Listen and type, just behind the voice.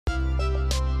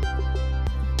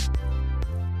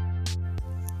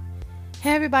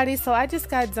Hey everybody, so I just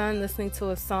got done listening to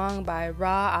a song by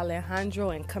Ra Alejandro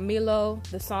and Camilo.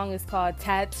 The song is called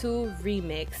Tattoo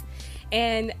Remix.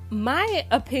 And my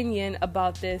opinion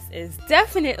about this is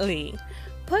definitely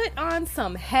put on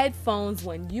some headphones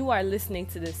when you are listening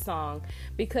to this song,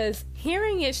 because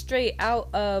hearing it straight out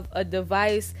of a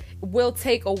device will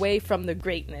take away from the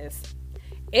greatness.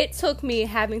 It took me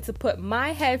having to put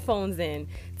my headphones in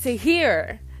to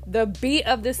hear the beat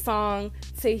of the song,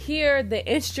 to hear the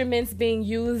instruments being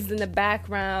used in the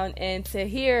background, and to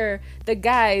hear the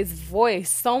guy's voice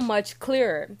so much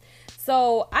clearer.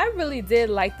 So I really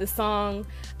did like the song.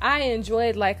 I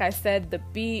enjoyed, like I said, the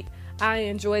beat. I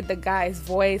enjoyed the guy's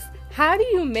voice. How do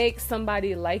you make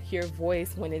somebody like your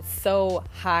voice when it's so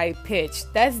high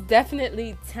pitched? That's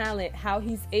definitely talent, how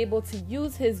he's able to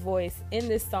use his voice in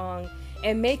this song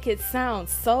and make it sound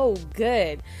so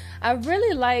good. I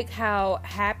really like how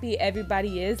happy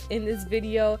everybody is in this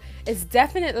video. It's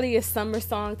definitely a summer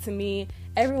song to me.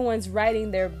 Everyone's riding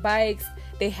their bikes.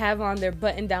 They have on their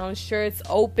button-down shirts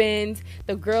opened.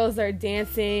 The girls are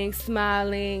dancing,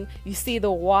 smiling. You see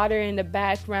the water in the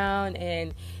background,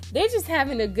 and they're just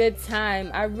having a good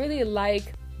time. I really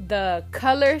like the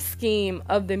color scheme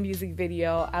of the music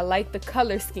video. I like the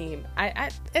color scheme.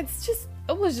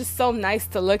 It was just so nice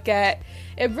to look at.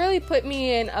 It really put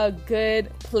me in a good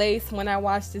place when I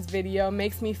watched this video. It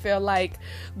makes me feel like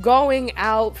going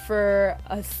out for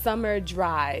a summer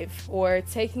drive or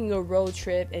taking a road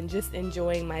trip and just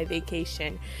enjoying my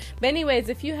vacation. But anyways,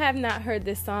 if you have not heard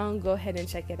this song, go ahead and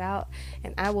check it out,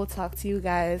 and I will talk to you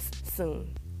guys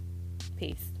soon.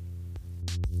 Peace.